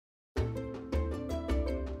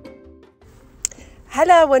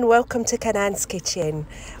Hello and welcome to Kanan's kitchen.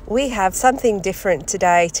 We have something different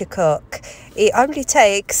today to cook. It only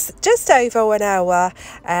takes just over 1 hour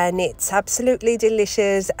and it's absolutely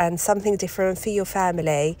delicious and something different for your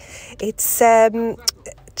family. It's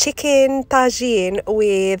chicken tagine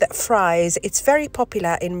with fries. It's very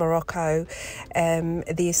popular in Morocco,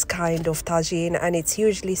 this kind of tagine, and it's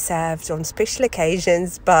usually served on special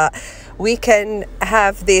occasions, but we can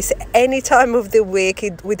have this any time of the week.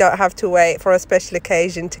 We don't have to wait for a special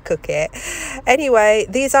occasion to cook it. Anyway,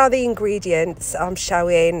 these are the ingredients I'm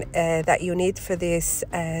showing that you need for this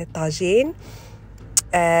tagine.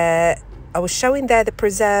 I was showing there the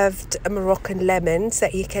preserved Moroccan lemons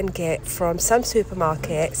that you can get from some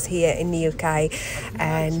supermarkets here in the UK,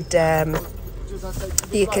 and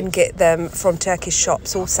you can get them from Turkish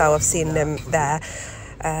shops also. I've seen them there.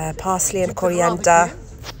 Parsley and coriander.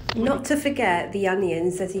 Not to forget the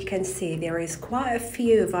onions. As you can see, there is quite a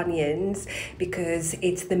few of onions because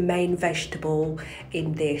it's the main vegetable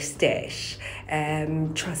in this dish.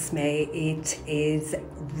 Trust me, it is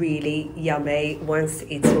really yummy once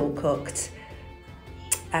it's all cooked.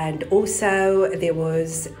 And also there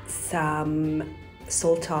was some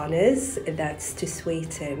sultanas, that's to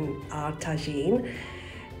sweeten our tagine.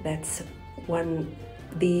 That's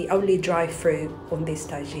the only dry fruit on this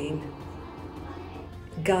tagine.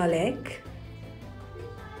 Garlic.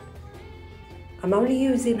 I'm only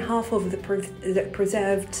using half of the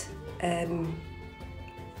preserved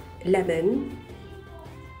lemon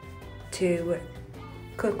to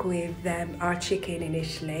cook with our chicken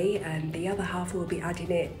initially, and the other half will be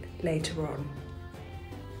adding it later on.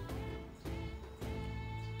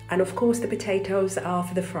 And of course the potatoes are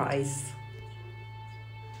for the fries.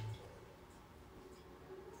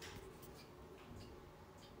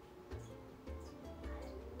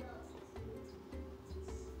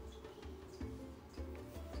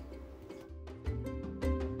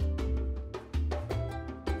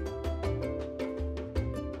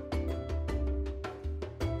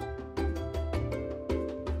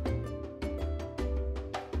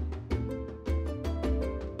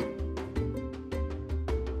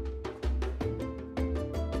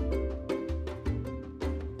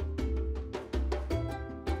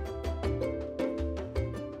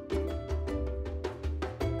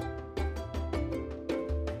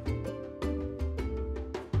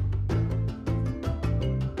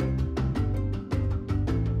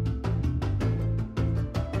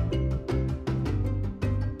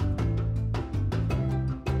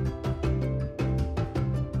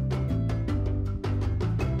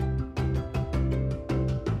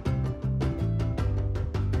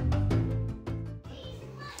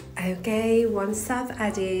 Okay, once I've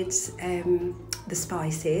added the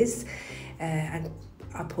spices and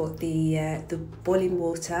I put the boiling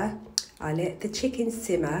water, I let the chicken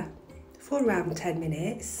simmer for around 10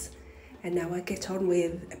 minutes, and now I get on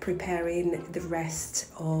with preparing the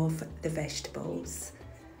rest of the vegetables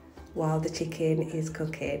while the chicken is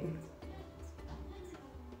cooking.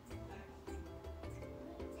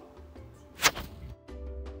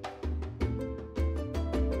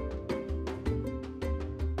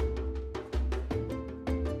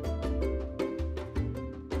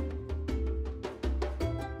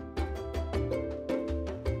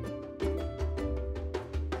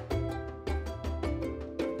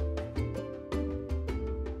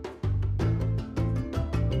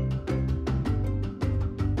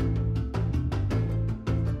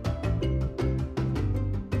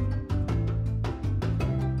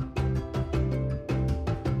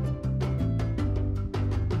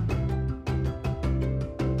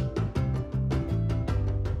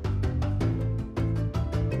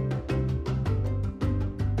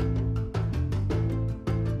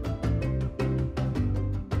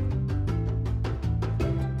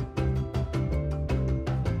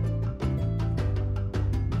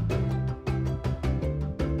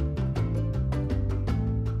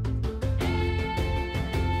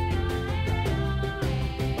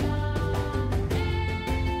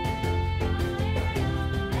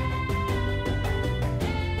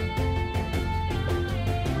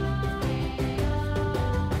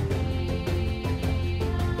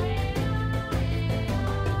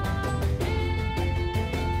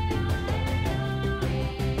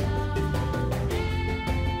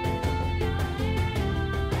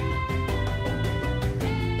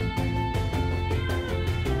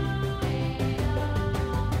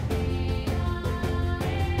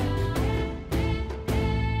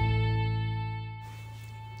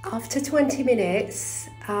 After 20 minutes,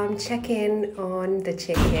 I'm checking on the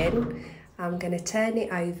chicken. I'm going to turn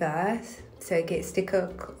it over so it gets to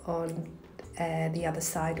cook on the other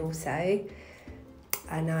side also.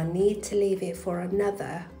 and I need to leave it for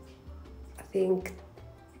another, I think,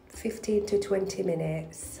 15 to 20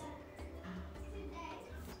 minutes.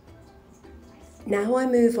 Now I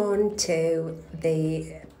move on to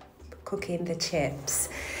the cooking the chips.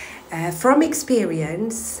 From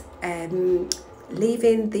experience,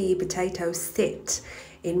 leaving the potatoes sit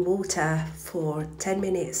in water for 10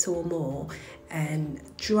 minutes or more and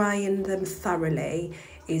drying them thoroughly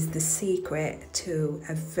is the secret to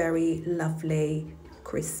a very lovely,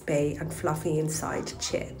 crispy and fluffy inside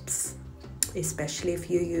chips, especially if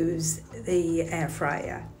you use the air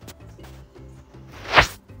fryer.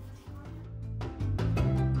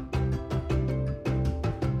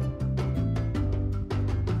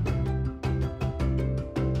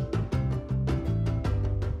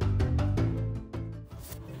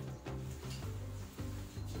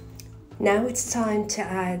 Now it's time to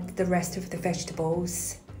add the rest of the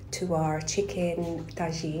vegetables to our chicken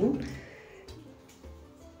tagine.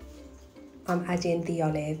 I'm adding the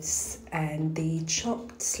olives and the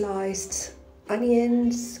chopped sliced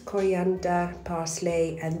onions, coriander,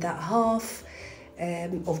 parsley, and that half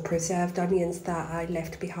of preserved onions that I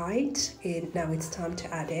left behind. Now it's time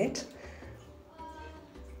to add it.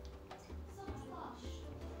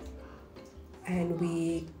 And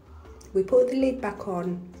we put the lid back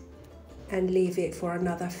on and leave it for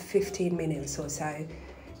another 15 minutes or so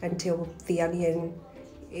until the onion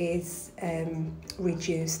is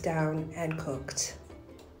reduced down and cooked.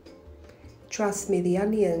 Trust me, the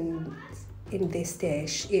onion in this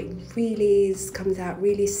dish, it really comes out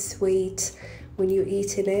really sweet when you're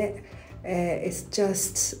eating it. It's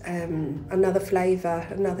just another flavour,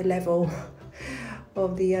 another level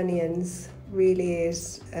of the onions. Really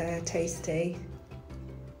is tasty.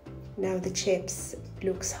 Now the chips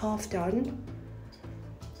looks half done.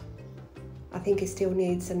 I think it still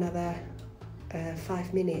needs another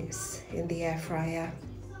 5 minutes in the air fryer.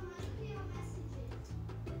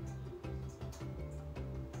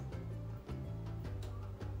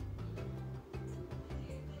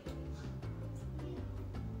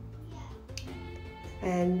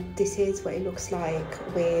 And this is what it looks like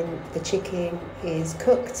when the chicken is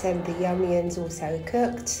cooked and the onions also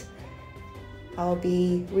cooked. I'll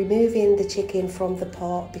be removing the chicken from the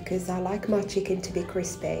pot because I like my chicken to be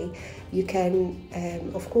crispy. You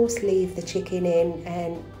can of course leave the chicken in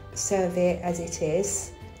and serve it as it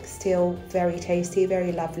is. Still very tasty,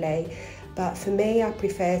 very lovely. But for me, I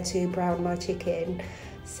prefer to brown my chicken.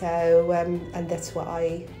 So, and that's what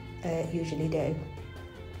I usually do.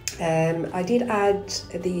 I did add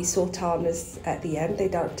the sultanas at the end. They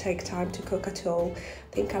don't take time to cook at all.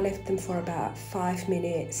 I think I left them for about 5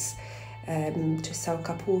 minutes. To soak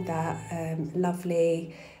up all that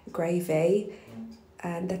lovely gravy,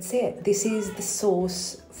 and that's it. This is the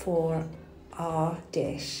sauce for our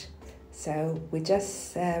dish. So we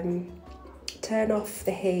just turn off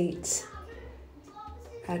the heat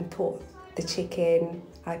and put the chicken.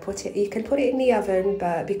 You can put it in the oven,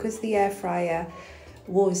 but because the air fryer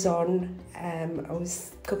was on, I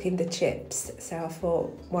was cooking the chips, so I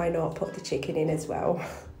thought, why not put the chicken in as well.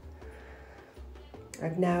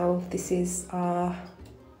 And now this is our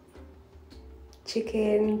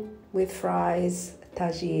chicken with fries,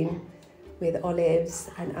 tagine, with olives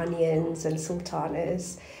and onions and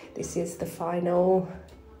sultanas. This is the final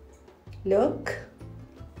look.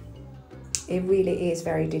 It really is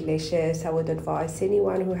very delicious. I would advise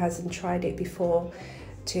anyone who hasn't tried it before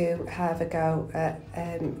to have a go at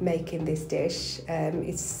making this dish.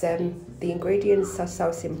 The ingredients are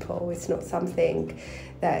so simple. It's not something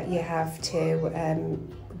that you have to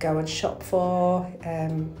go and shop for.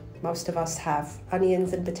 Most of us have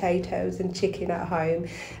onions and potatoes and chicken at home,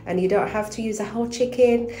 and you don't have to use a whole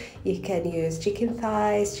chicken. You can use chicken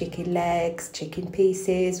thighs, chicken legs, chicken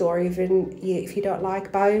pieces, or even if you don't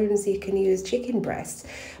like bones, you can use chicken breasts.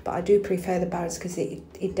 But I do prefer the bones because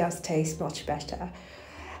it does taste much better.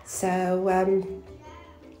 So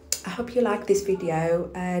I hope you like this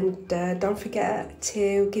video, and don't forget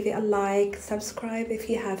to give it a like, subscribe if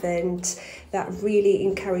you haven't. That really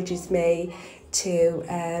encourages me to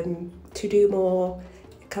do more,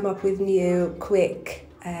 come up with new, quick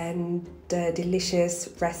and delicious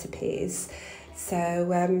recipes.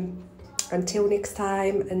 So until next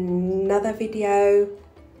time, another video.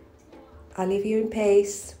 I'll leave you in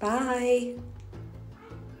peace. Bye.